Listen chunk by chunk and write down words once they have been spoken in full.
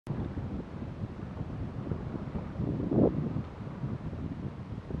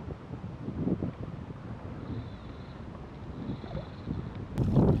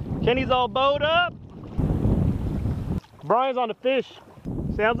Jenny's all bowed up. Brian's on the fish.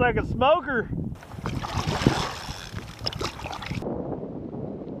 Sounds like a smoker.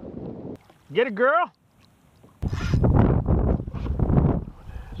 Get it, girl.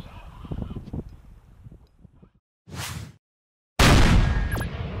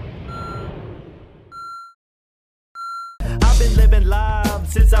 I've been living live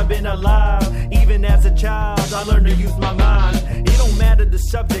since I've been alive. Even as a child, I learned to use my mind. It don't matter the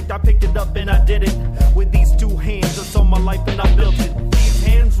subject, I picked it up and I did it. With these two hands, I saw my life and I built it. These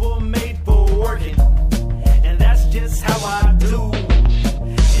hands were made for working, and that's just how I do.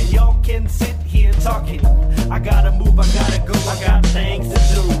 And y'all can sit here talking. I gotta move, I gotta go, I got things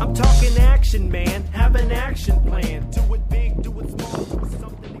to do. I'm talking action, man, have an action plan. Do it big, do it small, do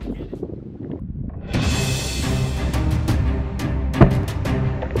something to get it.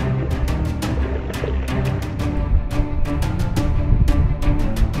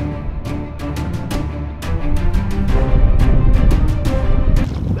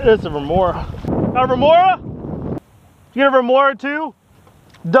 It's a remora. A remora? Did you get a remora too?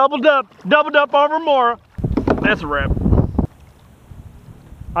 Doubled up on remora. That's a wrap.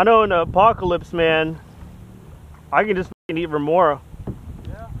 I know in the apocalypse, man, I can just eat remora.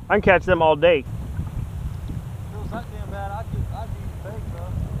 Yeah. I can catch them all day. If it was that damn bad, I'd eat bait, bro.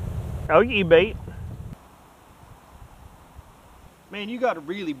 Oh, you eat bait. Man, you got to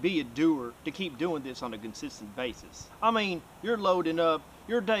really be a doer to keep doing this on a consistent basis. I mean, you're loading up,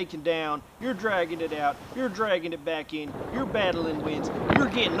 you're taking down, you're dragging it out, you're dragging it back in, you're battling winds, you're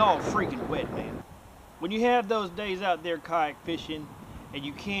getting all freaking wet, man. When you have those days out there kayak fishing and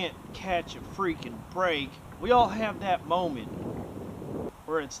you can't catch a freaking break, we all have that moment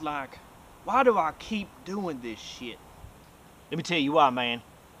where it's like, why do I keep doing this shit? Let me tell you why, man.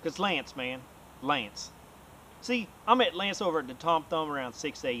 Because Lance, man. Lance. See, I met Lance over at the Tom Thumb around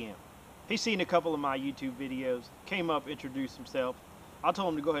 6 a.m. He's seen a couple of my YouTube videos, came up, introduced himself. I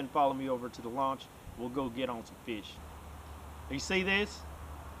told him to go ahead and follow me over to the launch. We'll go get on some fish. You see this?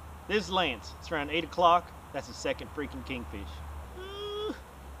 This is Lance. It's around 8 o'clock. That's his second freaking kingfish.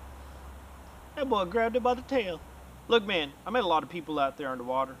 That boy grabbed it by the tail. Look, man, I met a lot of people out there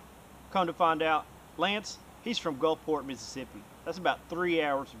underwater. Come to find out, Lance, he's from Gulfport, Mississippi. That's about 3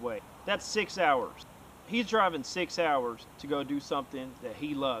 hours away. That's 6 hours. He's driving 6 hours to go do something that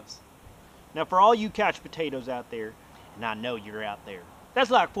he loves. Now, for all you couch potatoes out there, and I know you're out there, that's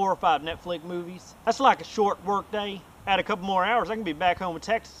like 4 or 5 Netflix movies. That's like a short work day. Add a couple more hours, I can be back home in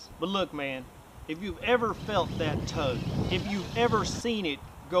Texas. But look, man, if you've ever felt that tug, if you've ever seen it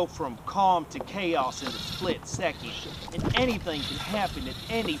go from calm to chaos in a split second, and anything can happen at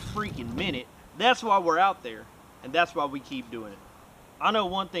any freaking minute, that's why we're out there, and that's why we keep doing it. I know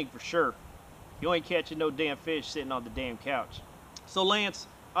one thing for sure. You ain't catching no damn fish sitting on the damn couch. So Lance,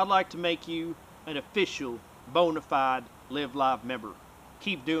 I'd like to make you an official, bona fide Live Live member.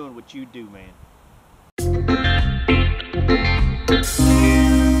 Keep doing what you do, man.